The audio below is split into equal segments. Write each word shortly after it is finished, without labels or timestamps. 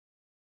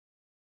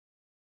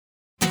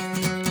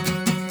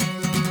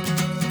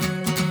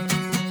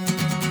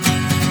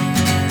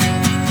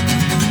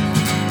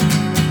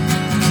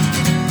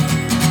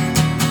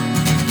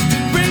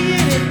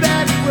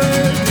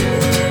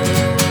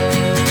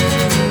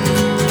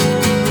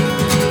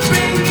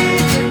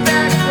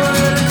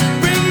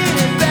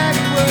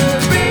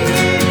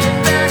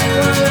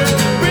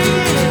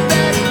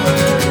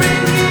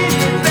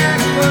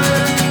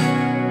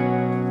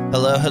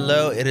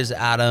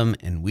Adam,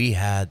 and we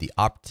had the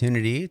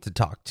opportunity to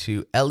talk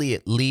to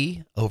Elliot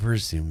Lee over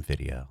Zoom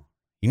video.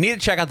 You need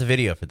to check out the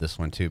video for this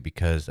one too,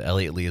 because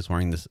Elliot Lee is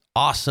wearing this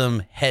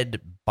awesome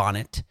head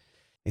bonnet.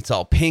 It's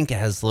all pink. It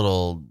has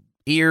little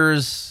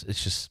ears.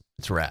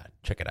 It's rad.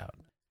 Check it out.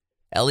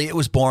 Elliot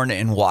was born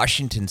in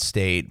Washington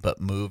State,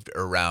 but moved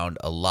around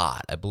a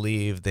lot. I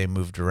believe they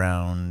moved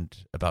around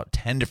about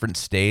 10 different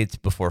states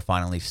before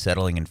finally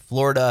settling in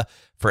Florida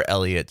for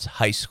Elliot's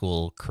high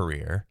school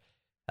career.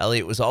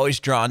 Elliot was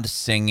always drawn to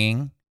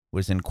singing,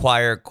 was in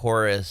choir,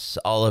 chorus,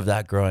 all of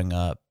that growing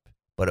up.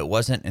 But it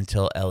wasn't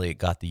until Elliot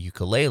got the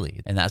ukulele,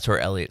 and that's where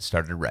Elliot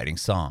started writing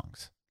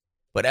songs.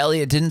 But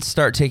Elliot didn't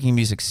start taking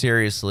music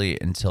seriously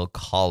until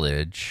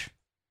college.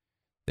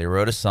 They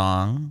wrote a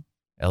song.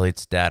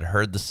 Elliot's dad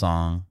heard the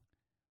song,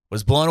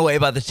 was blown away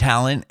by the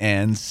talent,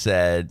 and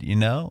said,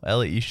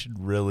 Elliot, you should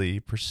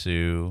really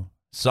pursue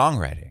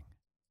songwriting.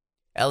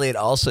 Elliot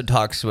also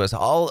talks to us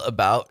all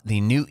about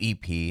the new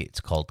EP. It's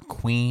called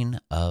Queen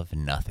of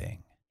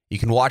Nothing. You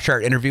can watch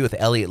our interview with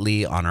Elliot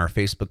Lee on our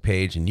Facebook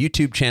page and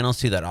YouTube channel.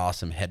 See that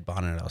awesome head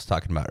bonnet I was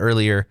talking about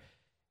earlier.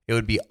 It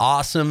would be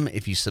awesome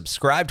if you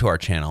subscribe to our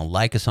channel,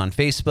 like us on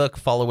Facebook,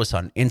 follow us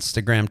on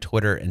Instagram,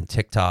 Twitter, and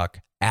TikTok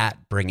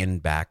at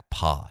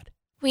BringingBackPod.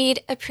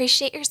 We'd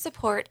appreciate your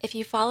support if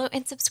you follow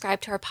and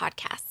subscribe to our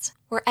podcast,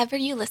 wherever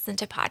you listen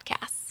to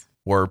podcasts.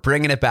 We're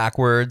bringing it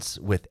backwards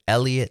with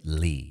Elliot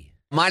Lee.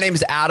 My name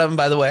is Adam,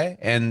 by the way,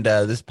 and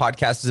this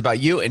podcast is about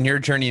you and your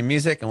journey in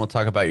music, and we'll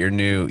talk about your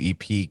new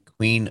EP,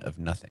 Queen of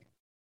Nothing.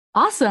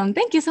 Awesome.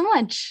 Thank you so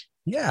much.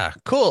 Yeah,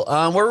 cool.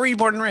 Where were you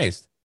born and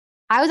raised?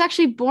 I was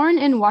actually born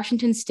in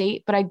Washington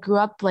State, but I grew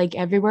up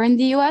everywhere in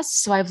the US.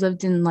 So I've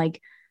lived in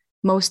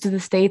most of the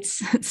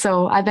states.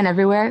 So I've been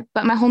everywhere,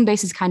 but my home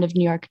base is kind of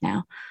New York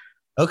now.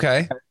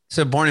 Okay.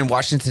 So born in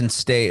Washington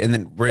State, and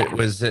then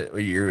was it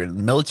your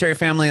military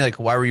family?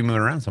 Why were you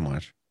moving around so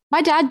much?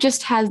 My dad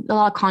just has a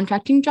lot of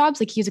contracting jobs.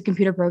 He's a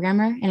computer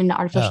programmer and an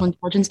artificial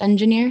intelligence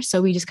engineer.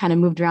 So we just kind of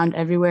moved around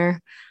everywhere.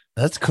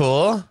 That's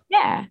cool.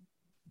 Yeah.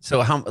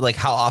 So how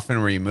often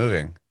were you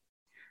moving?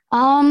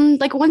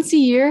 Once a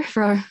year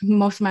for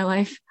most of my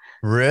life.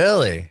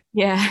 Really?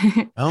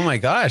 Yeah. Oh my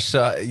gosh.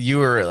 So you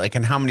were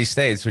in how many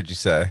states would you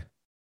say?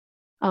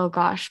 Oh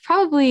gosh,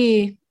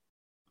 probably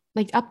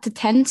up to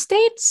 10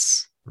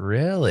 states.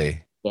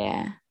 Really?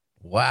 Yeah.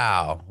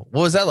 Wow.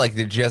 What was that like?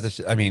 Did you have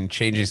to,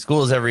 changing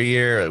schools every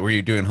year? Were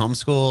you doing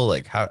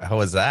homeschool? How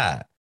was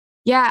that?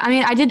 Yeah,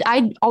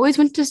 I always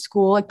went to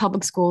school,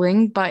 public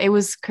schooling, but it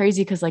was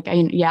crazy because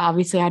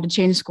obviously I had to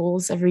change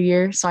schools every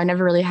year. So I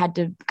never really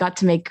got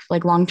to make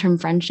long-term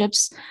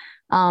friendships.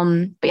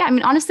 But yeah,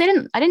 honestly,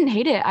 I didn't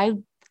hate it. I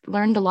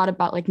learned a lot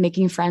about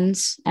making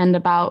friends and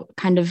about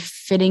kind of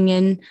fitting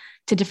in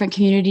to different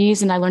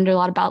communities. And I learned a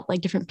lot about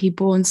different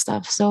people and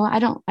stuff. So I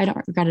don't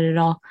regret it at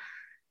all.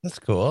 That's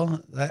cool.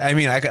 I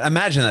can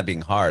imagine that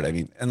being hard.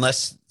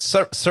 Unless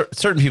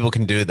certain people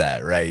can do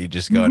that, right? You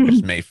just go and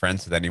just make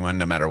friends with anyone,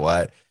 no matter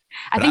what.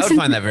 But I would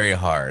find that very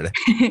hard.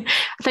 I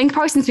think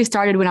probably since we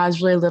started when I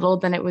was really little,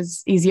 then it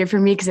was easier for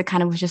me because it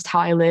kind of was just how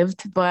I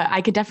lived. But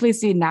I could definitely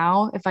see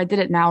now, if I did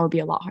it now, it would be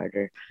a lot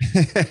harder.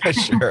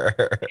 Sure.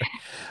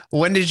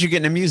 When did you get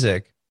into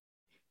music?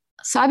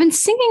 So I've been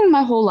singing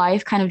my whole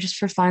life, kind of just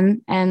for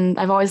fun. And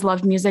I've always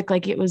loved music.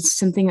 It was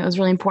something that was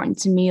really important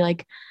to me.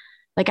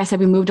 Like I said,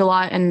 we moved a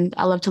lot and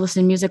I loved to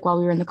listen to music while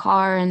we were in the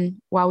car and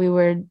while we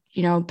were,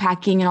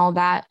 packing and all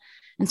that.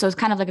 And so it's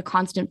kind of a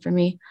constant for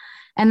me.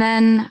 And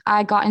then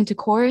I got into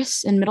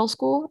chorus in middle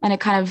school and it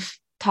kind of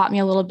taught me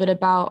a little bit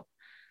about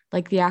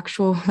the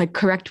actual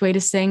correct way to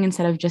sing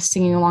instead of just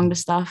singing along to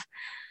stuff.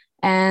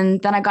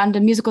 And then I got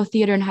into musical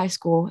theater in high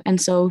school. And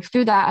so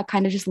through that, I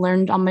kind of just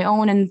learned on my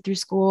own and through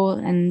school.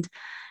 And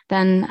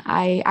then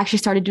I actually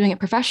started doing it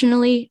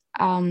professionally.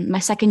 My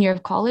second year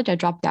of college, I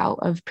dropped out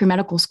of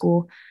pre-medical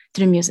school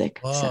to do music.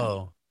 Whoa.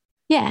 So,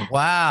 yeah.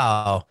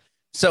 Wow.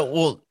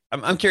 So,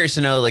 I'm curious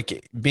to know,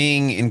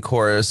 being in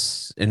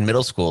chorus in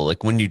middle school,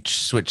 when you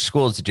switch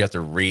schools, did you have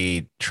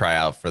to try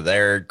out for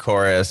their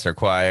chorus or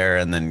choir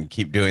and then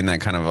keep doing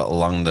that kind of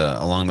along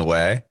the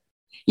way?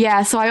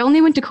 Yeah. So I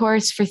only went to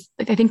chorus for,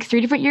 I think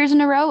 3 different years in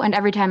a row. And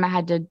every time I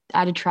had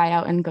to try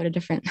out and go to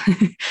different,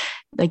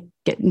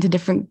 get into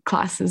different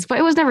classes, but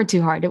it was never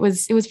too hard. It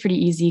was pretty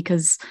easy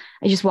because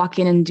I just walk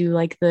in and do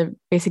the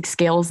basic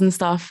scales and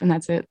stuff and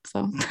that's it.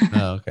 So.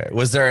 Oh, okay.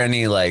 Was there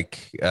any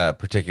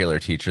particular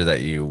teacher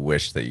that you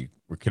wish that you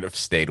could have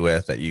stayed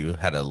with that you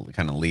had to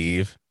kind of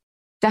leave?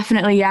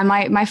 Definitely. Yeah.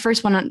 My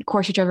first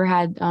course teacher ever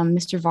had,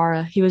 Mr.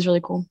 Vara. He was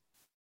really cool.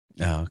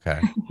 Oh, okay.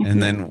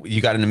 And then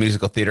you got into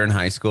musical theater in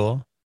high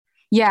school?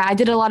 Yeah, I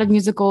did a lot of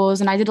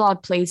musicals and I did a lot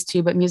of plays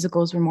too, but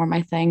musicals were more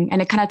my thing.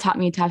 And it kind of taught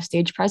me to have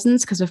stage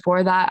presence because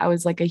before that I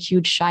was a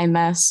huge shy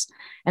mess.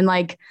 And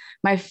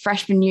my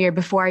freshman year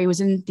before I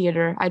was in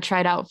theater, I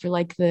tried out for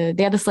they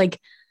had this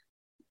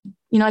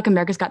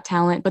America's Got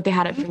Talent, but they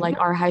had it for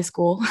our high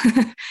school.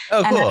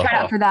 Oh, and cool. I tried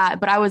out for that,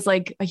 but I was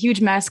a huge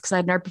mess because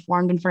I'd never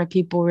performed in front of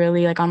people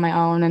really on my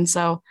own. And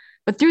so,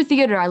 but through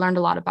theater, I learned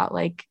a lot about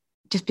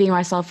just being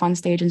myself on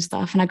stage and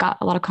stuff. And I got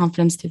a lot of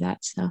confidence through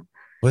that. So.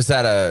 Was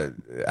that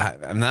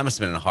I mean, that must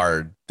have been a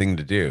hard thing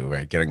to do,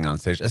 right? Getting on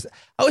stage. I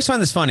always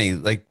find this funny,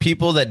 like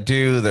people that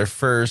do their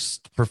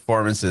first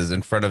performances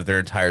in front of their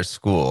entire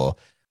school,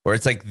 where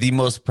it's like the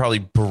most probably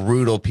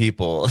brutal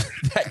people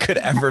that could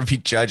ever be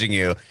judging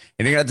you.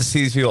 And you're gonna have to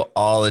see these people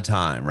all the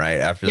time, right?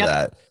 After Yep.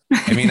 that.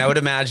 I mean, I would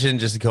imagine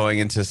just going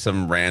into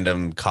some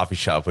random coffee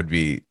shop would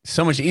be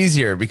so much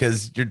easier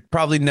because you're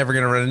probably never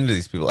going to run into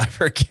these people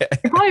ever again.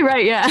 You're probably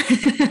right. Yeah.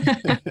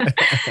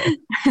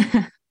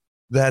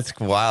 That's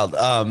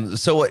wild.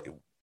 So what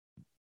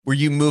were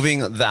you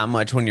moving that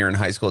much when you were in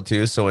high school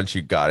too? So once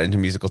you got into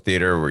musical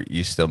theater, were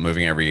you still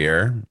moving every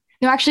year?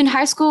 No, actually, in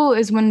high school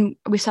is when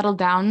we settled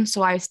down.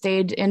 So I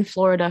stayed in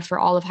Florida for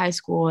all of high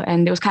school.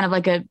 And it was kind of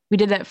like we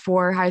did that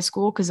for high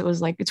school because it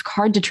was like, it's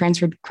hard to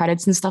transfer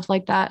credits and stuff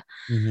like that.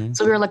 Mm-hmm.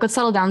 So we were like, let's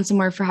settle down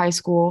somewhere for high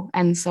school.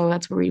 And so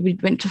that's where we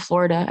went to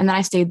Florida. And then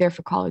I stayed there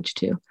for college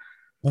too.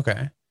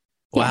 Okay.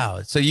 Yeah.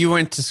 Wow. So you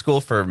went to school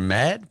for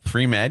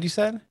pre-med, you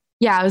said?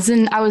 Yeah,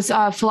 I was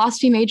a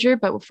philosophy major,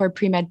 but for a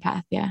pre-med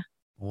path. Yeah.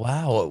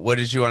 Wow. What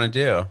did you want to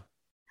do?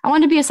 I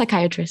wanted to be a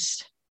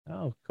psychiatrist.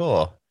 Oh,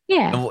 cool.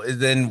 Yeah. And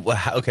then,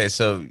 okay.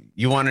 So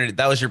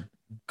that was your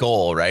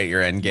goal, right?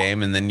 Your end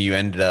game. And then you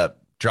ended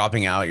up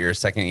dropping out your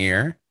second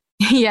year.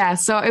 Yeah.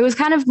 So it was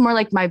kind of more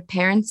like my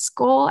parents'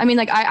 goal. I mean,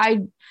 like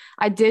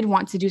I did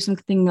want to do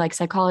something like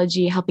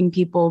psychology, helping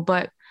people,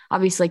 but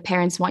obviously like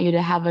parents want you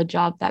to have a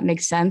job that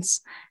makes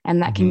sense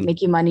and that can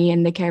make you money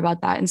and they care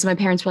about that. And so my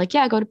parents were like,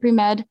 yeah, go to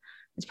pre-med.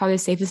 It's probably the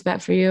safest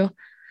bet for you.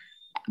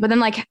 But then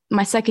like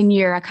my second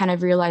year, I kind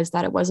of realized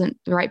that it wasn't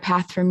the right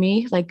path for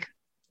me. Like,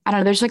 I don't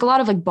know, there's like a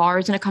lot of like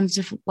bars when it comes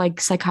to like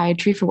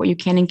psychiatry for what you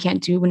can and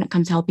can't do when it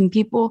comes to helping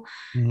people.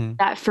 Mm-hmm.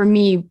 That for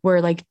me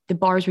were like the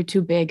bars were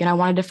too big and I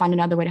wanted to find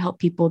another way to help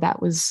people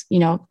that was, you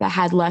know, that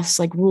had less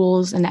like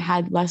rules and that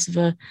had less of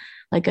a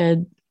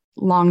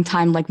long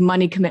time like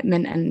money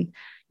commitment and,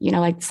 you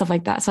know, like stuff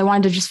like that. So I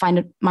wanted to just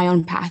find my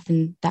own path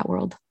in that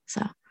world.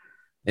 So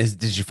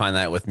did you find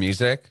that with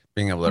music,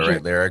 being able to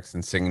write lyrics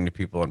and singing to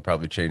people and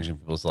probably changing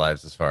people's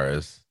lives as far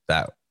as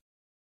that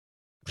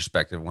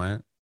perspective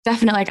went?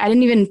 Definitely. Like I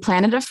didn't even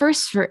plan it at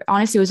first. For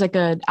honestly, it was like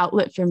an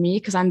outlet for me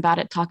because I'm bad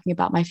at talking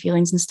about my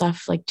feelings and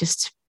stuff, like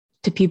just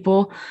to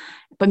people.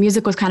 But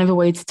music was kind of a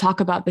way to talk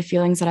about the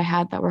feelings that I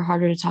had that were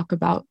harder to talk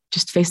about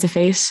just face to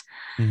face.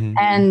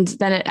 And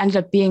then it ended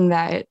up being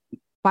that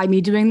by me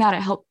doing that,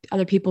 it helped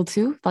other people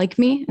too, like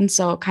me. And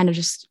so it kind of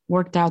just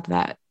worked out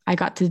that I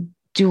got to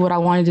do what I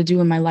wanted to do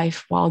in my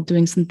life while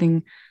doing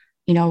something,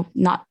 you know,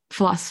 not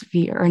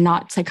philosophy or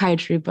not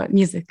psychiatry, but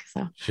music.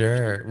 So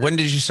sure. When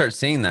did you start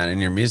seeing that in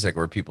your music?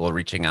 Were people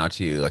reaching out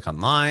to you like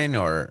online,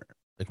 or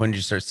like when did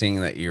you start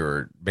seeing that you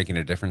were making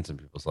a difference in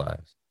people's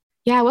lives?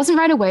 yeah, it wasn't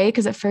right away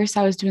because at first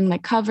I was doing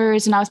like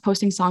covers and I was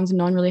posting songs and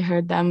no one really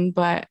heard them,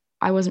 but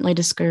I wasn't really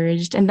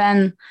discouraged. And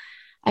then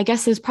I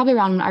guess it was probably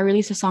around when I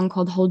released a song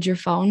called Hold Your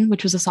Phone,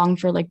 which was a song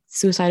for like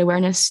Suicide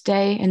Awareness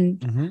Day.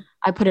 And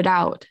I put it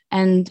out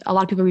and a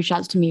lot of people reached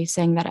out to me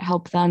saying that it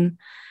helped them.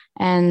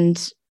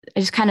 And I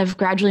just kind of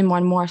gradually more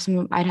and more,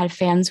 I'd had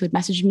fans who would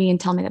message me and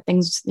tell me that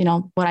things, you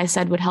know, what I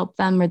said would help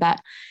them or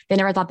that they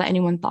never thought that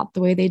anyone thought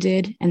the way they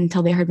did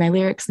until they heard my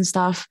lyrics and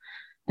stuff.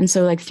 And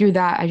so like through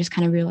that, I just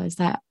kind of realized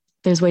that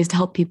there's ways to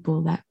help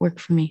people that work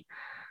for me.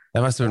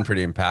 That must have been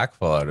pretty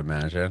impactful, I'd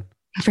imagine.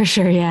 For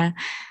sure. Yeah.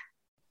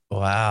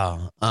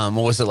 Wow. What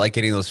was it like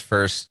getting those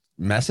first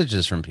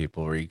messages from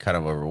people? Were you kind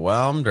of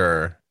overwhelmed,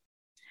 or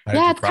how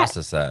did you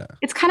process that?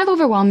 It's kind of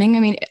overwhelming. I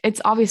mean,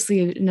 it's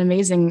obviously an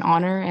amazing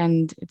honor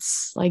and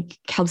it's like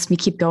helps me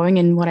keep going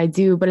in what I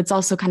do, but it's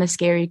also kind of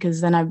scary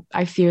because then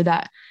I fear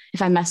that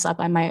if I mess up,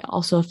 I might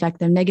also affect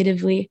them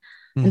negatively.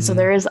 And so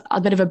there is a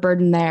bit of a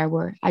burden there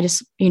where I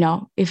just, you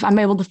know, if I'm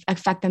able to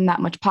affect them that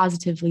much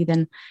positively,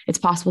 then it's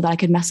possible that I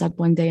could mess up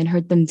one day and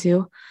hurt them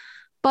too.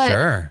 But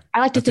I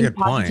like to think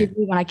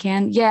positively when I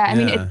can. Yeah. I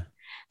mean,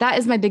 that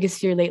is my biggest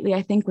fear lately.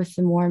 I think with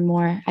the more and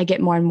more I get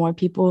more and more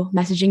people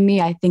messaging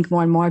me, I think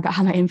more and more about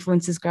how my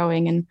influence is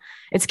growing. And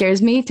it scares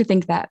me to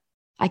think that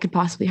I could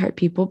possibly hurt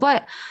people.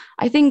 But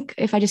I think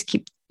if I just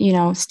keep, you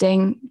know,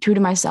 staying true to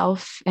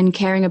myself and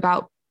caring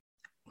about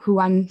who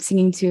I'm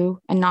singing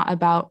to and not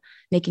about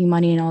making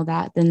money and all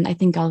that, then I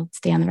think I'll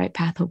stay on the right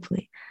path,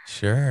 hopefully.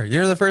 Sure.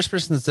 You're the first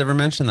person that's ever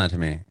mentioned that to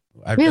me.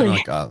 I've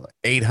really? done like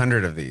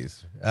 800 of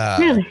these.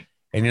 Really?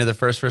 And you're the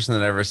first person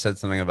that ever said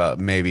something about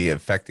maybe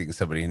affecting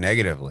somebody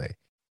negatively.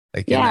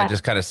 Like, and that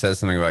just kind of says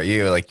something about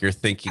you. Like you're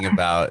thinking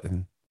about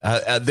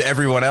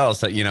everyone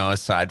else, you know,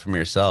 aside from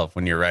yourself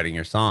when you're writing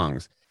your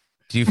songs.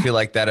 Do you feel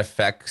like that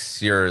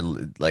affects your,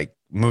 like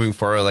moving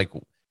forward, like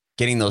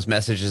getting those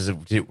messages?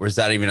 Was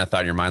that even a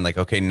thought in your mind? Like,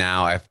 okay,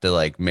 now I have to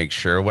like make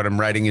sure what I'm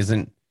writing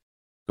isn't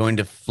going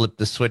to flip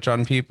the switch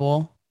on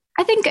people?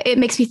 I think it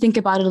makes me think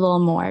about it a little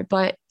more,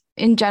 but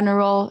in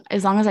general,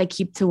 as long as I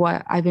keep to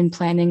what I've been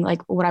planning,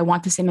 like what I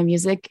want to say in my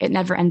music, it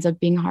never ends up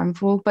being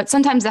harmful. But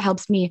sometimes it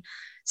helps me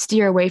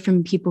steer away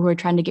from people who are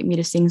trying to get me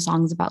to sing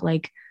songs about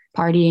like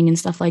partying and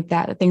stuff like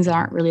that, things that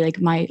aren't really like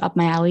up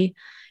my alley.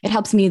 It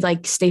helps me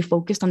like stay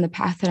focused on the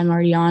path that I'm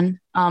already on.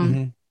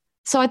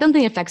 So I don't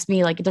think it affects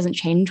me. Like it doesn't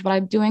change what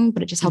I'm doing,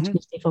 but it just helps Hmm.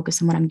 me stay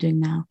focused on what I'm doing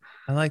now.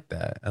 I like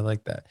that. I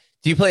like that.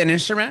 Do you play an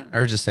instrument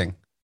or just sing?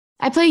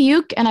 I play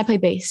uke and I play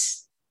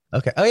bass.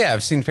 Okay. Oh yeah,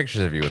 I've seen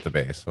pictures of you with the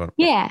bass.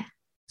 Yeah.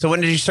 So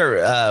when did you start?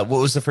 What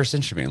was the first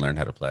instrument you learned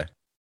how to play?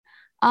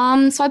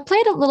 So I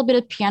played a little bit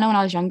of piano when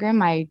I was younger.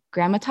 My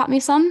grandma taught me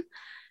some,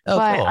 Oh,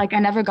 but cool. like I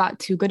never got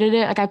too good at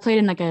it. Like I played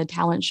in like a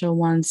talent show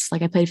once.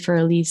 Like I played for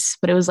Elise,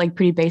 but it was like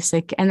pretty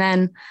basic. And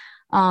then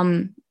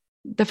um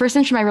the first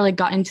instrument I really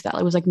got into that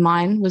like, was like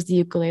mine was the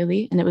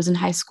ukulele, and it was in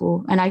high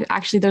school. And I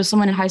actually there was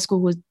someone in high school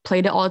who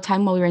played it all the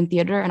time while we were in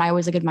theater, and I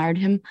always like admired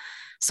him.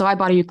 So I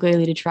bought a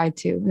ukulele to try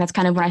too. And that's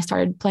kind of when I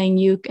started playing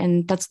uke,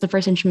 and that's the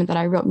first instrument that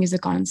I wrote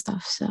music on and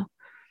stuff. So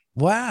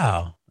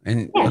Wow.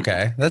 And yeah.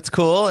 okay, that's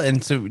cool.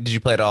 And so did you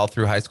play it all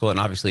through high school? And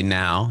obviously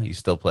now you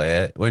still play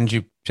it. When did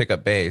you pick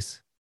up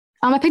bass?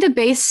 I picked up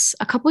bass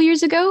a couple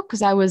years ago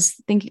because I was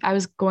thinking I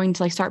was going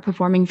to like start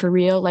performing for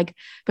real. Like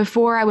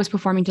before I was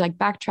performing to like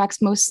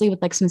backtracks mostly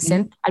with like some Mhm.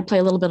 synth. I'd play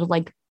a little bit of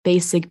like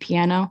basic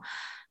piano.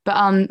 But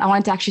I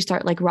wanted to actually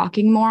start like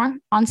rocking more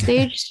on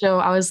stage. So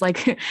I was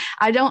like,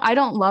 I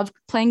don't love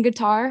playing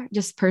guitar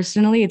just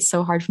personally. It's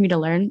so hard for me to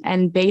learn.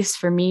 And bass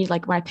for me,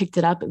 like when I picked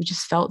it up, it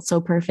just felt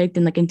so perfect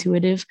and like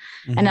intuitive.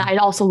 And Mhm. I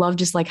also love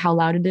just like how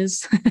loud it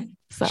is.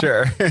 So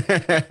Sure.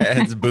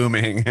 It's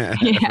booming for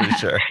yeah.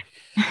 sure.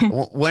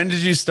 When did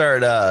you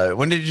start?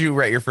 When did you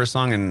write your first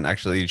song and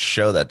actually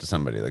show that to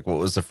somebody? Like, what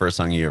was the first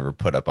song you ever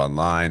put up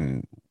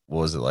online? What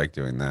was it like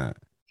doing that?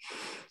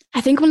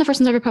 I think one of the first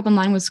ones I ever put up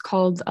online was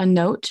called A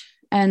Note.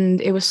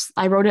 And it was,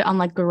 I wrote it on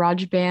like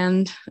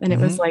GarageBand. And it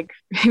was Hmm. like,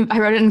 I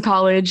wrote it in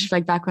college,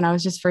 like back when I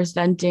was just first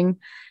venting.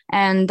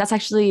 And that's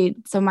actually,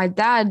 so my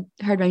dad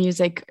heard my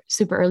music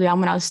super early on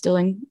when I was still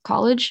in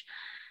college.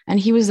 And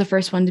he was the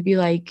first one to be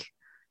like,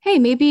 hey,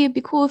 maybe it'd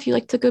be cool if you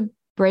like took a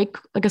break,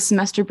 like a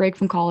semester break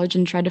from college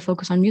and tried to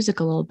focus on music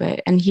a little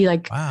bit. And he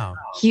like, Wow.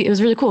 it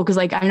was really cool because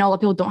like I know a lot of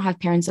people don't have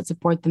parents that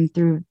support them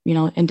through,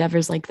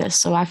 endeavors like this.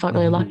 So I felt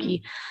really Hmm.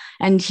 lucky.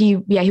 And he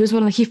was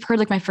one of the, he heard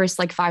like my first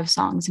like 5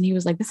 songs and he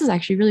was like, this is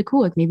actually really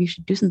cool. Like maybe you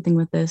should do something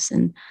with this.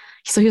 And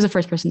so he was the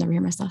first person to ever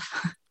hear my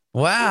stuff.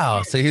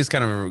 Wow. So he was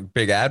kind of a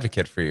big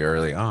advocate for you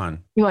early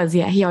on. He was,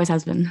 yeah, he always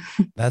has been.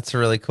 That's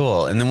really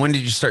cool. And then when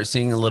did you start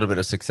seeing a little bit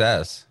of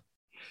success?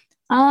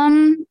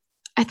 Um,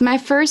 my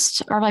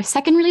first or my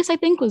second release, I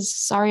think, was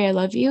Sorry I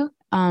Love You.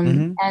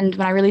 Hmm. And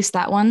when I released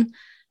that one,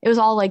 it was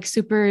all like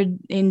super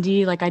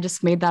indie. Like I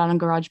just made that on a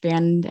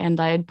GarageBand and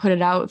I had put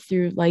it out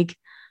through like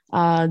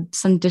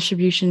some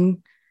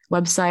distribution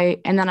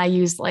website. And then I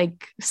used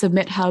like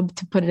Submit Hub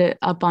to put it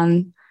up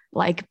on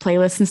like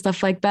playlists and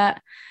stuff like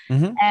that.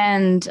 Hmm.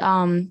 And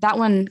that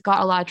one got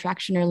a lot of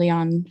traction early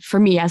on for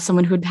me as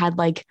someone who'd had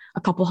like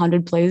a couple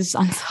hundred plays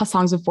on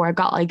songs before. I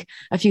got like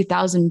a few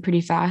thousand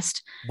pretty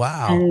fast.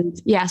 Wow.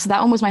 And yeah, so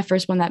that one was my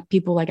first one that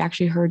people like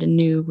actually heard and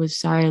knew was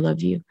Sorry I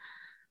Love You.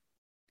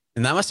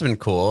 And that must have been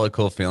cool, a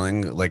cool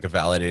feeling, like a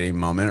validating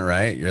moment,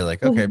 right? You're like,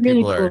 It was okay, really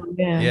people cool. are,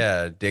 Yeah. It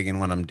yeah, digging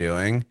what I'm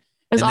doing.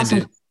 was And then awesome.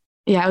 did,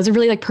 Yeah, it was a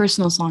really like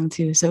personal song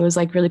too. So it was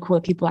like really cool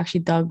that people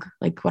actually dug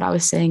like what I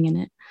was saying in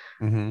it.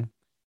 hmm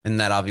and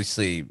that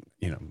obviously,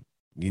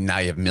 now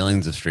you have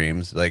millions of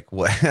streams. Like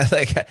what,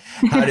 like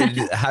how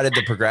did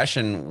the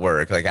progression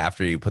work? Like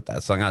after you put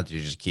that song out, did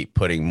you just keep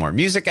putting more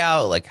music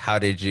out? Like how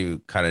did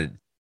you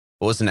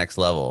what was the next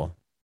level?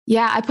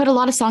 Yeah, I put a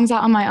lot of songs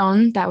out on my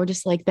own that were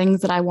just like things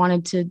that I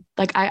wanted to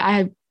like I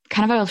had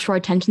kind of a short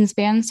attention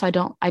span. So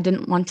I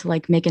didn't want to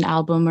like make an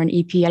album or an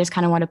EP. I just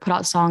kind of wanted to put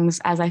out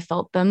songs as I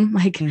felt them.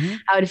 Like Hmm.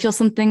 I would feel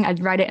something,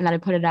 I'd write it and then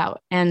I'd put it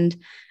out. And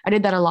I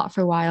did that a lot for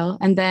a while.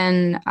 And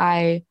then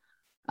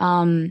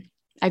um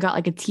I got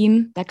like a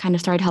team that kind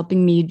of started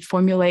helping me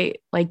formulate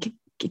like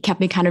it kept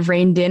me kind of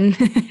reined in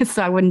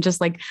so I wouldn't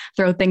just like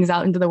throw things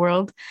out into the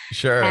world.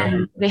 Sure.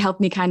 And they helped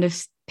me kind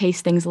of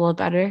pace things a little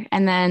better.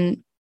 And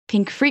then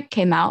Pink Freak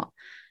came out,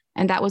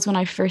 and that was when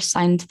I first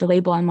signed to the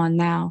label I'm on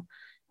now,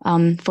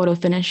 Photo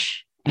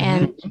Finish. Hmm.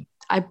 And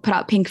I put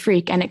out Pink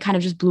Freak, and it kind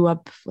of just blew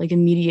up like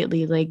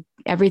immediately. Like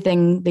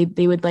everything,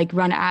 they would like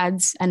run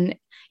ads, and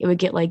it would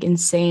get like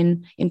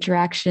insane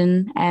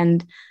interaction,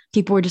 and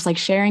people were just like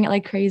sharing it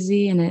like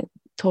crazy, and it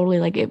totally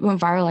like it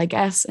went viral, I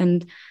guess.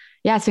 And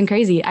yeah, it's been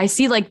crazy. I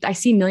see 1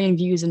 million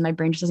views, and my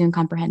brain just doesn't even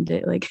comprehend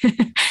it. Like,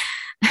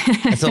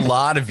 It's a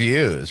lot of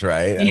views,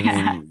 right? I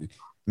yeah. mean,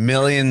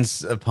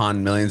 millions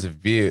upon millions of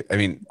views. I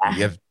mean,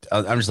 you have,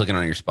 I'm just looking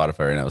on your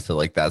Spotify right now. So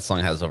like that song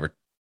has over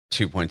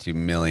 2.2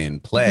 million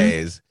Mhm.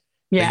 plays.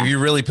 Like if Yeah. you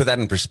really put that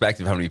in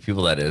perspective, how many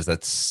people that is,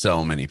 that's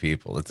so many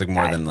people. It's like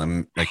more Yeah.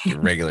 than like your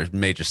regular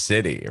major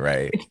city,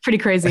 right? It's pretty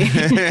crazy.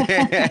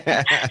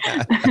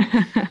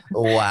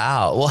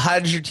 Wow. Well, how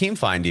did your team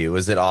find you?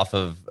 Was it off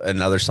of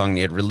another song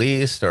you had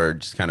released or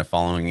just kind of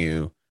following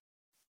you?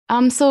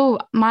 So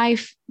my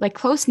like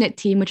close knit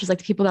team, which is like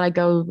the people that I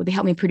go, they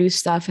help me produce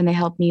stuff and they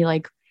help me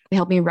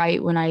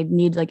write when I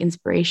need like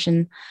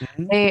inspiration.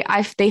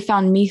 Mhm. They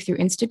found me through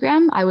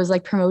Instagram. I was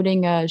like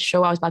promoting a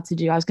show I was about to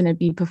do. I was going to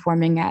be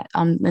performing at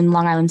in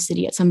Long Island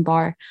City at some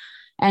bar,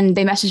 and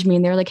they messaged me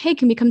and they were like, "Hey,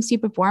 can we come see you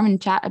perform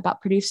and chat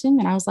about producing?"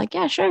 And I was like,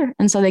 "Yeah, sure."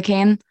 And so they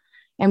came,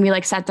 and we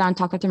like sat down and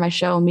talked after my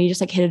show, and we just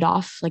like hit it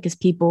off like as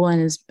people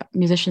and as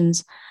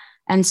musicians.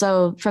 And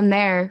so from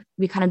there,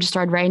 we kind of just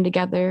started writing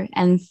together,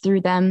 and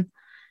through them,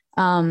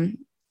 um,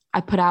 I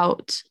put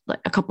out like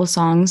a couple of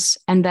songs,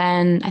 and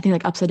then I think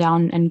like Upside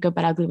Down and Good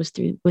Bad Ugly was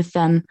through with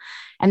them.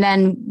 And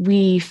then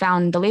we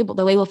found the label.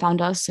 The label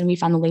found us, and we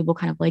found the label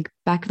kind of like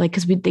back, like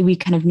because we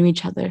kind of knew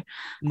each other.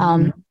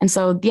 And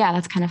so yeah,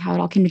 that's kind of how it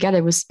all came together.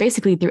 It was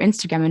basically through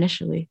Instagram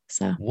initially.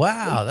 So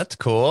wow, that's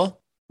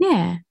cool.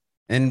 yeah.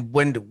 And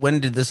when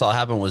did this all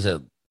happen? Was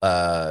it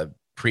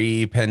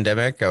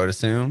pre-pandemic, I would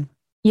assume?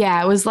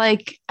 Yeah, it was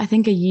like I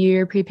think a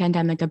year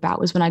pre-pandemic about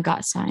was when I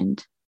got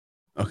signed.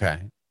 Okay.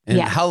 And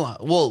Yeah. how long?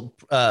 Well,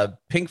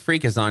 Pink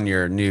Freak is on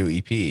your new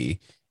EP.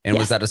 And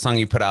was Yes. that a song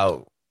you put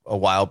out a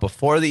while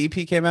before the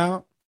EP came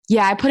out?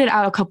 Yeah, I put it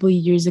out a couple of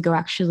years ago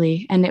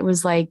actually, and it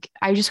was like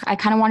I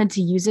kind of wanted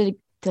to use it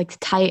to like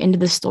tie it into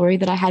the story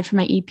that I had for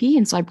my EP,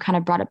 and so I kind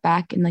of brought it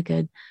back in like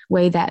a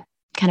way that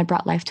kind of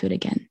brought life to it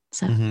again.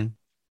 So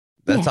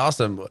That's yeah.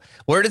 awesome.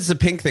 Where does the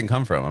pink thing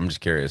come from? I'm just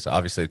curious.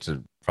 Obviously, it's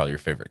probably your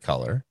favorite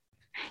color.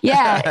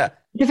 Yeah,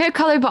 the favorite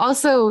color, but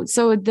also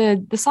so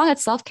the song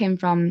itself came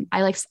from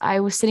I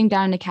was sitting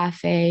down in a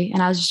cafe,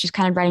 and I was just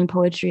kind of writing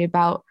poetry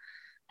about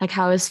like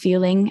how I was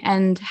feeling,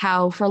 and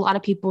how for a lot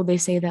of people they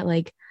say that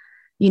like,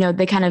 you know,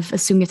 they kind of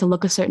assume you have to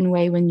look a certain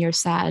way when you're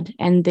sad,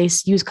 and they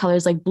use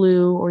colors like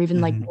blue or even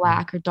like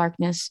black or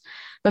darkness.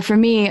 But for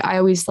me, I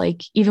always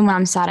like, even when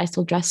I'm sad, I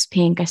still dress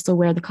pink. I still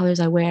wear the colors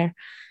I wear.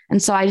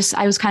 And so I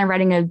was kind of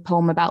writing a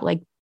poem about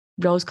like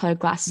rose colored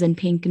glasses and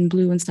pink and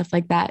blue and stuff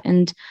like that.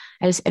 And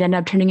it ended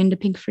up turning into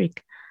Pink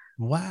Freak.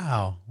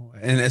 Wow.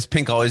 And has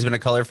pink always been a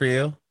color for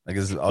you? Like,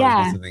 is it always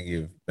Yeah. been something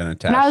you've been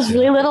attached When I was to?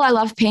 really little, I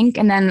loved pink.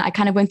 And then I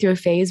kind of went through a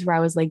phase where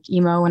I was like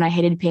emo and I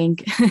hated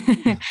pink.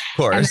 Of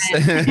course.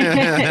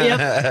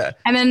 Yep.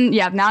 And then,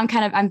 yeah, now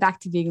I'm back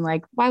to being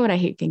like, why would I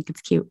hate pink?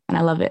 It's cute and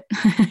I love it.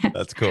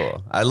 That's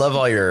cool. I love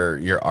all your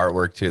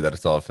artwork too, that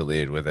it's all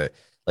affiliated with it.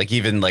 Like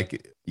even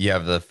like you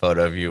have the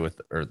photo of you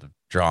or the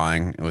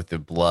drawing with the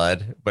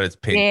blood, but it's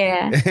pink.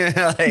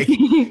 Yeah. Like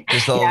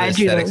just all Yeah, the I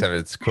do aesthetics those. of it.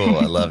 It's cool.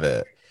 I love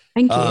it.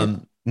 Thank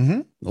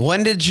you.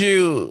 When did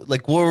you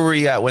like, where were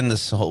you at when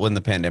when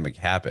the pandemic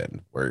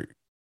happened? Were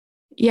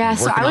Yeah. you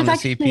So working I on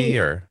was this EP actually,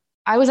 or?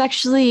 I was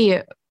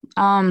actually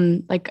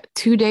like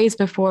 2 days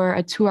before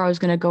a tour I was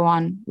gonna go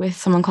on with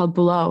someone called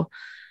Below.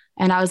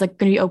 And I was like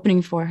gonna be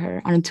opening for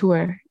her on a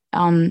tour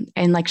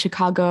in like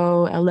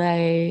Chicago,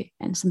 LA,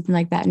 and something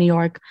like that, New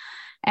York.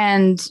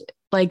 And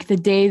like the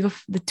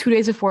 2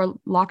 days before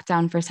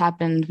lockdown first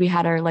happened, we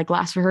had our like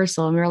last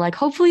rehearsal, and we were like,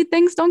 hopefully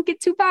things don't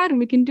get too bad and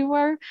we can do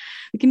our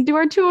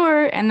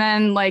tour. And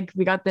then like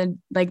we got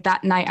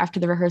that night after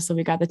the rehearsal,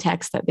 we got the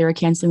text that they were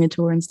canceling the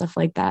tour and stuff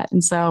like that.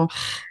 And so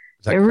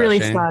Is that it really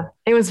crushing? sucked.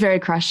 It was very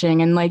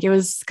crushing. And like it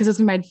was because it was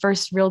my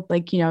first real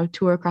like, you know,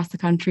 tour across the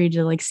country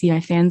to like see my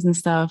fans and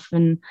stuff.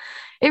 And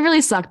it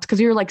really sucked because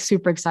we were like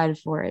super excited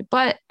for it.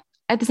 But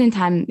at the same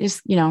time,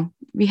 just, you know,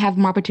 we have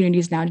more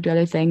opportunities now to do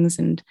other things,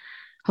 and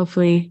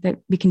hopefully that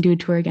we can do a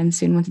tour again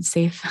soon once it's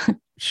safe.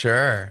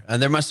 Sure.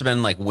 And there must have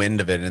been like wind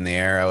of it in the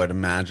air, I would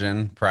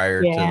imagine,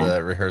 prior to Yeah.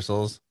 the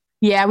rehearsals.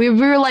 Yeah, we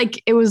were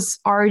like, it was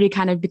already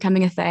kind of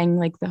becoming a thing,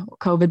 like the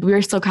COVID. We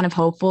were still kind of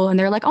hopeful, and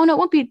they're like, "Oh no, it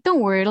won't be. Don't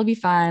worry, it'll be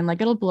fine.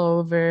 Like it'll blow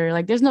over.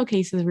 Like there's no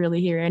cases really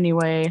here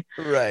anyway."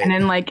 And Right.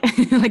 then like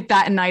like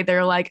that night, they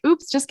were like,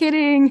 "Oops, just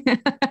kidding,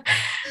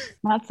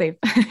 not safe."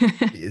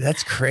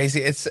 That's crazy.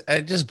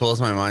 It just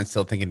blows my mind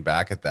still thinking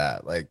back at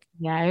that. Like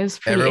Yeah, it was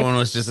pretty. everyone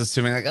was just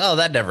assuming like, oh,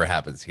 that never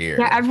happens here.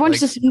 Yeah, everyone Like,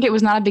 just assumed it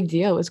was not a big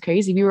deal. It was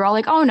crazy. We were all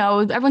like, "Oh no,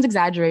 everyone's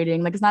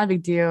exaggerating. Like it's not a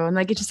big deal," and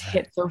like it just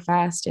hit so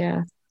fast.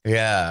 Yeah.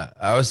 yeah,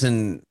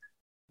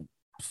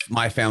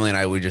 my family and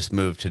I, we just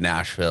moved to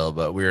Nashville,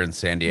 but we were in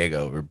San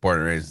Diego. We were born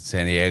and raised in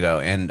San Diego.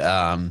 And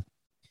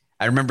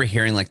I remember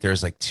hearing like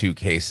there's like 2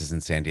 cases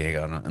in San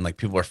Diego, and like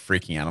people are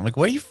freaking out. I'm like,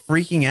 why are you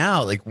freaking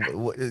out? Like,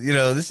 you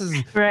know, this is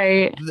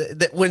Right.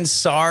 when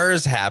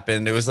SARS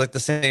happened, it was like the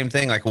same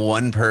thing. Like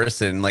one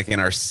person like in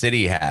our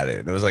city had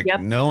it. It was like Yep.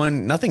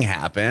 nothing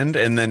happened.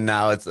 And then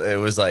now it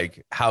was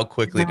like, how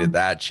quickly Yeah. did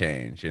that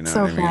change? You know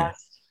So what I mean?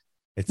 fast.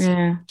 It's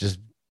Yeah. just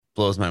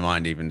blows my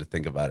mind even to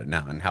think about it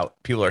now, and how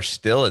people are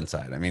still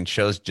inside. I mean,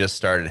 shows just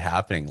started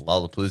happening.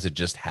 Lollapalooza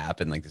just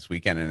happened like this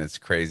weekend, and it's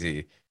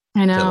crazy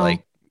I to know.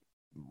 like,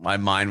 my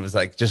mind was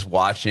like just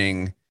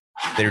watching.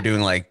 They were doing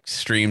like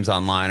streams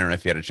online. I don't know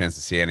if you had a chance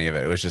to see any of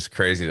it. It was just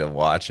crazy to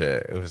watch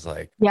it. It was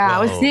like, Yeah,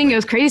 I was whoa, seeing, like, it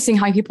was crazy seeing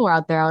how many people are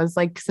out there. I was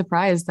like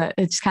surprised that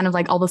it's kind of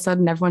like all of a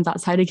sudden everyone's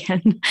outside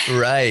again.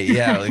 right.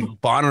 Yeah. Like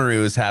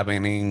Bonnaroo is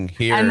happening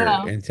here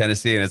know. in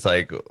Tennessee, and it's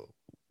like,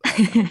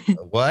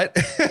 what?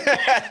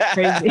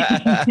 Crazy.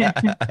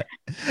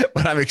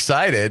 But I'm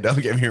excited.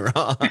 Don't get me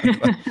wrong.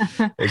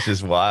 It's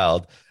just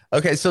wild.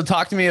 Okay, so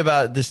talk to me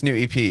about this new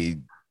EP.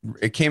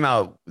 It came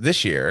out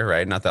this year,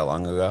 right? Not that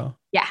long ago.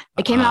 Yeah,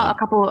 it came out a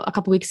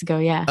couple weeks ago.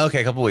 Yeah.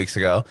 Okay, a couple weeks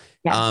ago.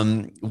 Yeah.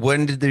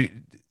 When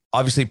did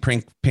obviously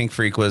Pink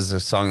Freak was a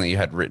song that you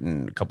had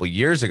written a couple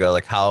years ago.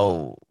 Like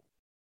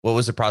what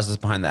was the process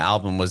behind the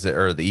album? Was it,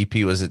 or the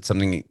EP, was it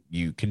something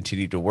you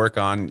continued to work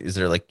on? Is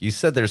there, like you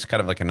said, there's kind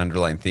of like an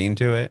underlying theme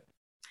to it?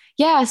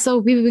 Yeah, so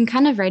we've been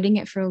kind of writing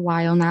it for a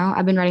while now.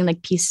 I've been writing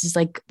like pieces,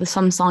 like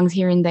some songs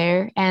here and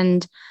there,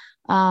 and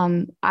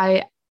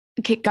I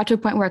got to a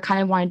point where I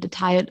kind of wanted to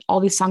tie all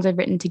these songs I've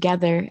written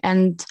together,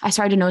 and I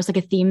started to notice like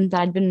a theme that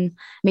I'd been,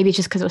 maybe it's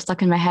just because it was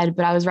stuck in my head,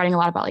 but I was writing a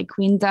lot about like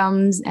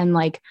queendoms and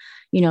like,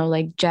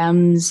 like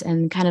gems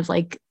and kind of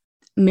like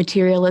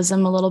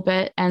materialism a little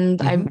bit,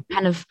 and I Mhm.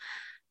 kind of,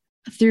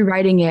 through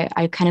writing it,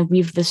 I kind of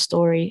weaved this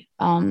story.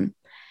 And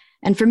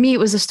for me, it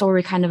was a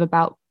story kind of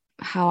about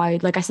how I,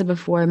 like I said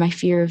before, my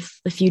fear of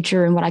the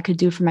future and what I could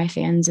do for my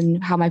fans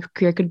and how my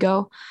career could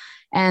go.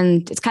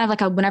 And it's kind of like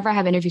whenever I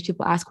have interviews,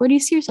 people ask, where do you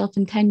see yourself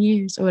in 10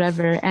 years or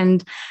whatever?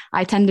 And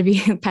I tend to be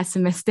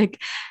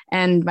pessimistic.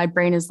 And my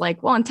brain is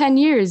like, well, in 10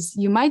 years,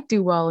 you might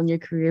do well in your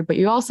career, but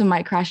you also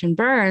might crash and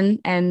burn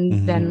and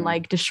Mhm. then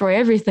like destroy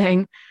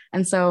everything.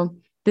 And so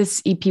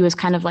this EP was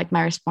kind of like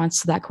my response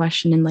to that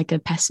question in like a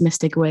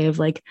pessimistic way of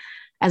like,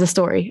 as a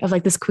story of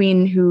like this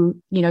queen who,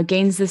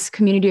 gains this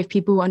community of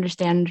people who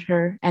understand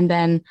her. And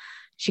then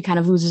she kind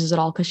of loses it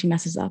all because she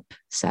messes up.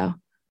 So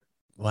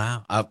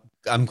Wow.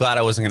 I'm glad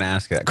I wasn't going to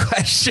ask you that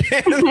question.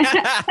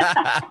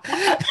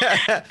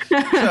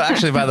 So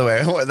actually, by the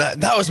way,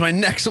 that was my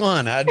next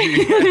one.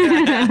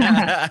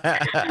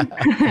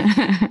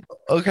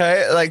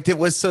 Okay. Like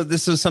so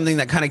this was something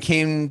that kind of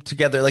came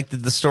together, like the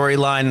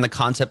storyline and the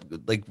concept,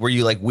 like, were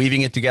you like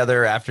weaving it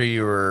together after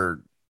you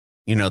were,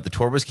 the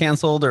tour was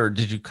canceled, or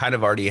did you kind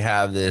of already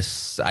have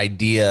this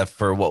idea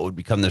for what would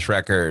become this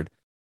record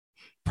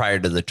prior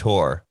to the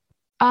tour?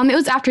 it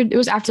was after the tour.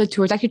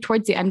 It's actually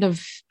towards the end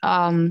of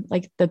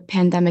like the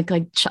pandemic,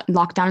 like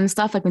lockdown and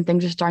stuff, like when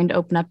things are starting to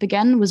open up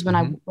again, was when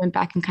I Mhm. went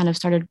back and kind of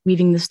started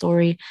weaving the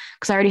story,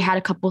 because I already had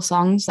a couple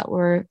songs that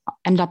were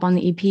end up on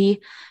the EP,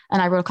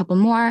 and I wrote a couple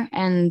more,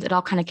 and it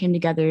all kind of came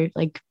together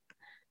like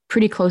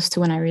pretty close to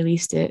when I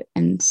released it.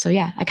 And so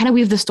yeah, I kind of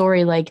weave the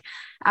story like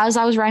as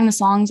I was writing the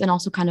songs and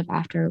also kind of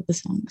after the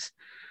songs.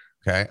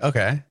 Okay.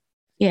 Okay. And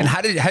Yeah.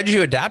 how did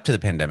you adapt to the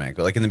pandemic?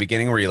 Like in the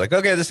beginning, were you like,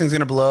 okay, this thing's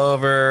gonna blow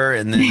over,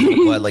 and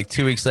then what? Like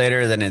 2 weeks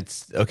later, then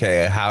it's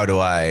okay. How do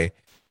I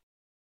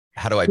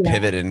Yeah.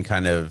 pivot and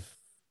kind of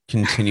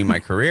continue my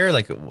career?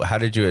 Like, how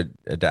did you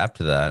adapt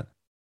to that?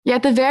 Yeah,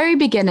 at the very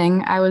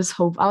beginning, I was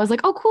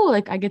like, oh cool,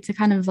 like I get to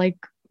kind of like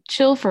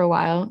chill for a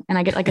while, and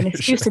I get like an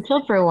excuse Sure. to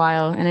chill for a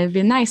while, and it'd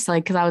be nice,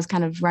 like because I was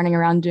kind of running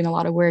around doing a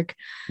lot of work.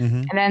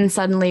 Hmm. And then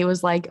suddenly it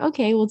was like,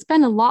 okay, well, it's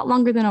been a lot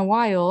longer than a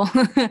while.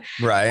 And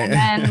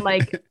then Right.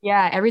 like,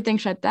 yeah, everything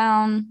shut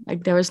down.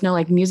 Like there was no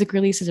like music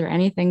releases or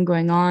anything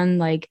going on,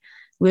 like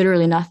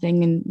literally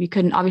nothing. And we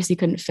obviously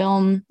couldn't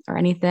film or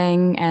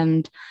anything.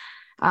 And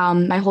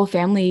my whole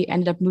family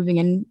ended up moving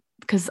in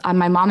because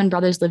my mom and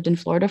brothers lived in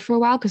Florida for a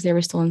while because they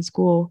were still in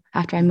school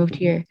after I moved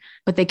here.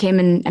 But they came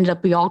and ended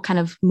up, we all kind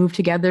of moved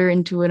together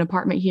into an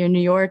apartment here in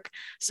New York.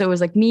 So it was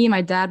like me,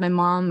 my dad, my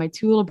mom, my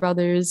two little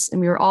brothers,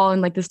 and we were all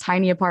in like this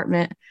tiny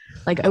apartment.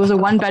 Like it was a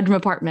 1 bedroom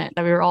apartment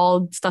that we were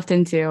all stuffed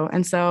into.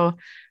 And so,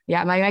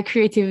 yeah, my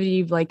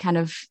creativity like kind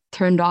of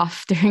turned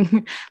off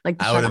during like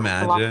the I would shutdown,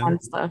 the imagine.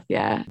 lockdown stuff.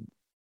 Yeah.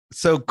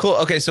 So cool.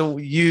 Okay, so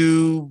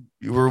you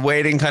were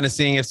waiting, kind of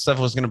seeing if stuff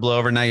was going to blow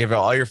over. Now you have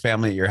all your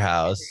family at your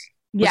house,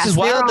 which is Yes,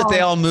 they were wild that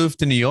they all. all moved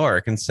to New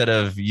York instead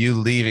of you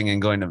leaving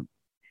and going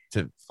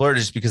to Florida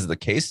just because the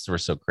cases were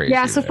so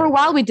Yeah, crazy so for a there.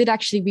 while we did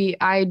actually we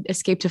I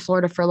escaped to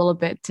Florida for a little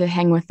bit to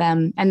hang with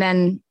them. And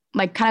then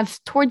like kind of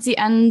towards the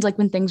end, like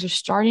when things were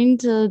starting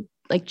to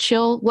like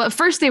chill. Well, at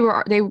first they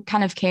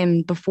kind of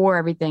came before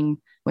everything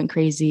went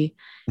crazy.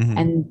 Hmm.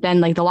 And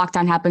then like the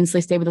lockdown happened, so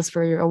they stayed with us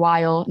for a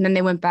while. And then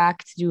they went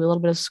back to do a little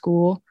bit of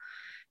school.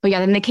 But yeah,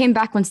 then they came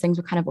back once things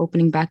were kind of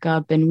opening back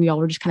up, and we all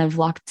were just kind of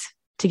locked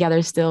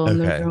together still in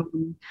the Okay.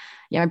 room.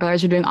 Yeah, my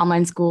brothers were doing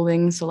online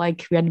schooling, so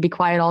like we had to be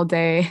quiet all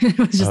day. It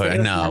was just Oh, like I it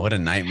was a know. mess. What a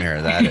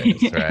nightmare that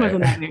is, It was a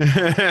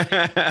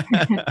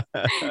nightmare.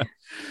 right?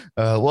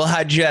 Well,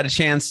 had you had a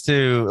chance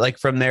to, like,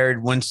 from there,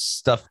 once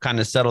stuff kind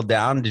of settled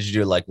down, did you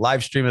do like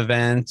live stream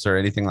events or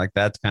anything like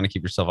that to kind of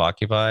keep yourself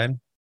occupied?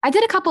 I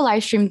did a couple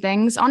live stream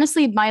things.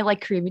 Honestly, my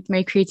like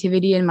my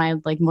creativity and my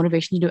like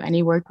motivation to do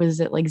any work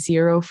was at like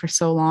zero for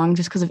so long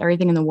just because of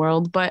everything in the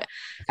world. But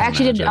I I can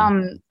actually did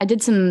imagine. I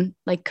did some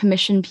like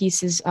commission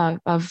pieces of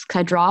 'cause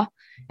I draw,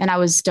 and I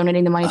was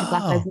donating the money to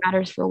Black Lives Oh,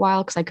 Matters for a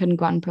while because I couldn't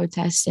go out and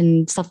protest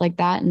and stuff like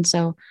that. And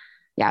so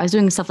yeah, I was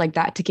doing stuff like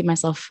that to keep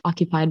myself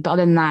occupied. But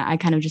other than that, I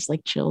kind of just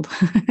like chilled.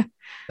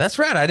 that's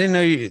right. I didn't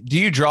know you. Do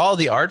you draw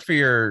the art for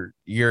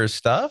your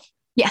stuff?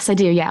 Yes, I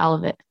do. Yeah, all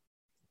of it.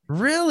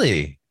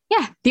 Really?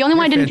 Yeah. The only You're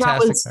one a I didn't draw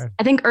fantastic was artist.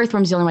 I think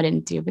Earthworm's the only one I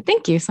didn't do. But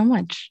thank you so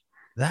much.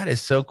 That is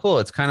so cool.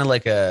 It's kind of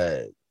like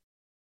a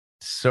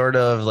sort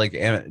of like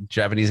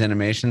Japanese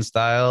animation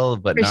style,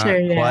 but For sure,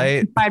 not yeah. quite.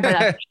 Inspired by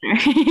that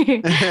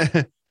for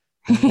sure.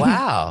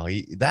 Wow,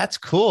 that's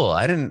cool.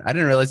 I didn't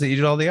realize that you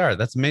did all the art.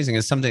 That's amazing.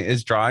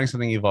 Is drawing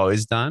something you've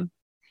always done?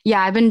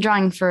 Yeah, I've been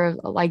drawing for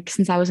like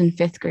since I was in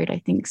fifth grade, I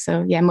think.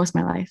 So yeah, most of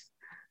my life.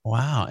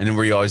 Wow. And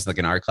were you always like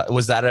an art class?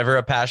 Was that ever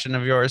a passion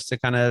of yours to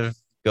kind of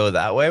go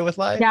that way with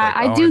life? Yeah, Like,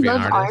 I wanna do be an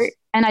love art. artist?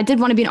 And I did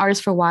want to be an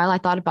artist for a while. I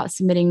thought about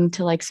submitting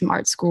to like some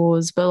art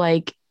schools, but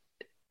like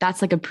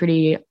that's like a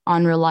pretty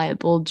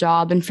unreliable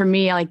job. And for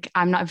me, like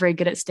I'm not very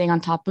good at staying on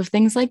top of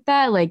things like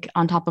that. Like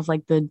on top of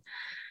like the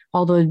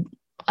all the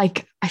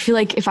like I feel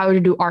like if I were to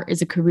do art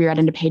as a career, I'd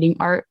end up hating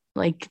art,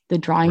 like the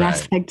drawing Right.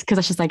 aspect, because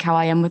that's just like how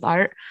I am with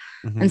art.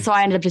 Mhm. And so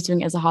I ended up just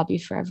doing it as a hobby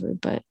forever.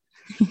 But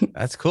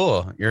That's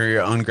cool. You're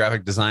your own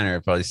graphic designer.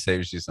 It probably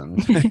saves you some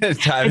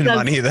time and does.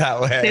 money that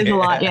way. Saves a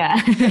lot,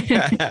 yeah.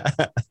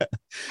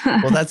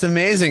 Well, that's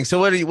amazing. So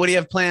what do you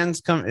have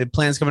plans coming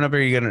up? Are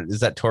you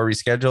is that tour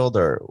rescheduled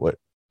or what?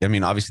 I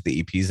mean, obviously the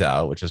EP's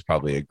out, which is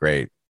probably a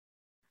great,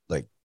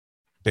 like,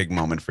 big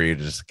moment for you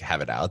to just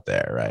have it out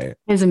there, right?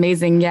 It's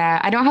amazing. Yeah.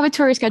 I don't have a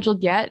tour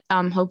scheduled yet.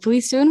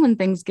 Hopefully soon when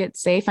things get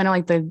safe. I know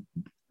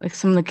like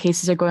some of the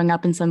cases are going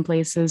up in some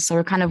places. So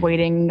we're kind of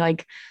waiting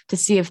like to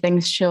see if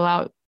things chill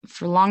out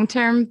for long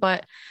term.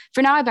 But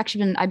for now,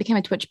 I became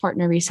a Twitch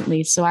partner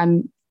recently. So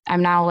I'm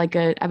now like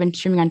I've been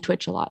streaming on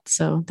Twitch a lot.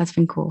 So that's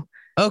been cool.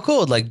 Oh,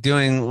 cool. Like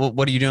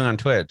what are you doing on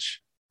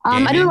Twitch?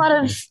 I do a lot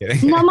of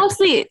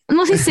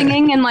mostly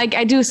singing, and like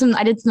I did some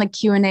like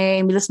Q&A,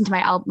 and we listened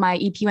to my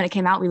EP when it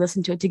came out. We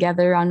listened to it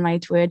together on my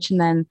Twitch, and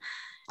then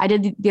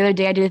the other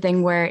day I did a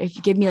thing where if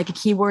you give me like a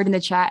keyword in the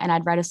chat and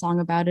I'd write a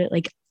song about it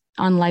like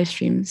on live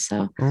streams.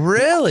 So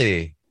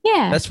really,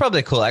 yeah, that's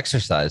probably a cool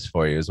exercise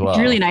for you as well. It's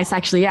really nice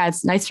actually. Yeah,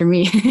 it's nice for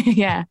me.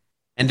 Yeah.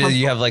 And do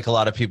you have like a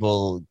lot of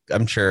people,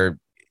 I'm sure,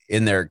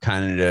 in there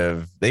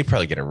they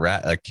probably get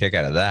a kick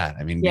out of that.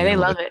 I mean, yeah, they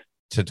love it.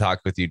 To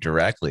talk with you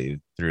directly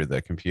through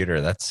the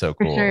computer. That's so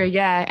cool. For sure,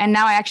 yeah. And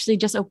now I actually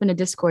just opened a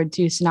Discord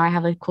too. So now I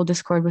have a cool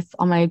Discord with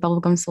all my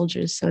bubblegum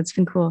soldiers. So it's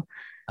been cool.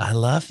 I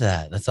love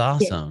that. That's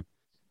awesome. Yeah.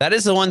 That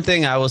is the one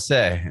thing I will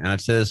say, and I've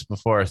said this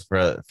before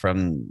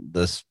from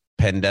this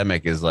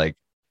pandemic, is like,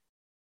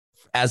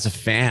 as a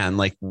fan,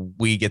 like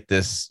we get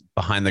this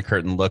behind the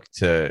curtain look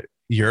to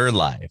your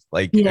life.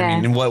 Like, yeah. I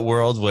mean, in what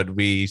world would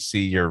we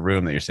see your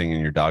room that you're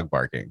singing your dog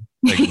barking?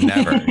 Like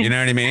never, you know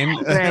what I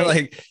mean? Right.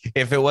 Like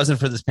if it wasn't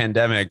for this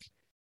pandemic,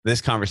 this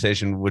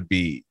conversation would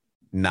be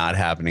not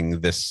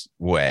happening this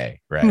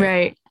way. Right.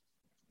 Right.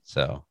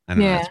 So I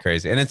know that's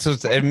crazy. And it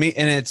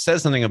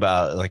says something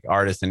about like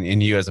artists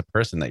and you as a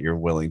person that you're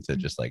willing to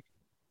just like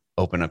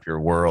open up your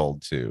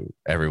world to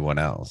everyone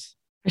else.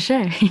 For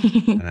sure.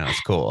 I know,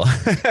 it's cool.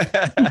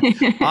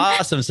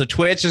 Awesome. So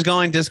Twitch is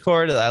going,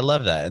 Discord. I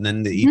love that. And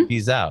then the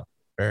EP's out.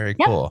 Very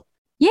cool.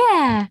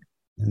 Yeah.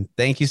 And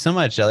thank you so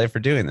much, Elliot, for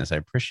doing this. I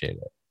appreciate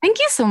it. Thank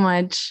you so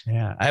much.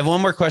 Yeah. I have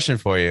one more question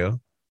for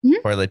you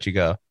before I let you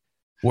go.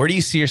 Where do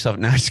you see yourself?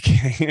 No, just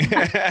kidding.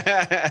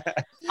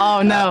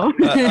 Oh, no.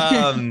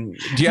 Do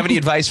you have any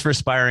advice for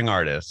aspiring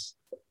artists?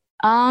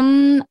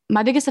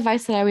 My biggest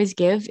advice that I always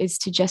give is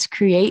to just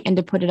create and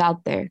to put it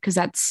out there, because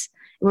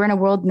we're in a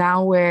world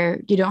now where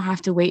you don't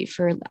have to wait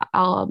for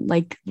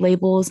like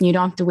labels, and you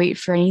don't have to wait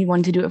for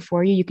anyone to do it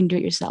for you. You can do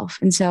it yourself.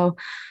 And so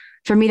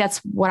for me, that's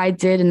what I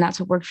did, and that's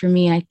what worked for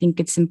me. And I think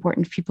it's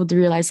important for people to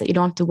realize that you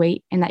don't have to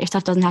wait, and that your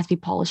stuff doesn't have to be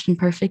polished and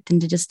perfect,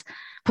 and to just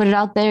put it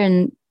out there,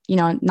 and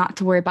not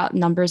to worry about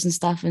numbers and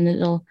stuff. And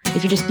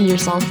if you just be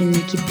yourself and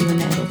you keep doing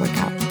it, it'll work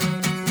out.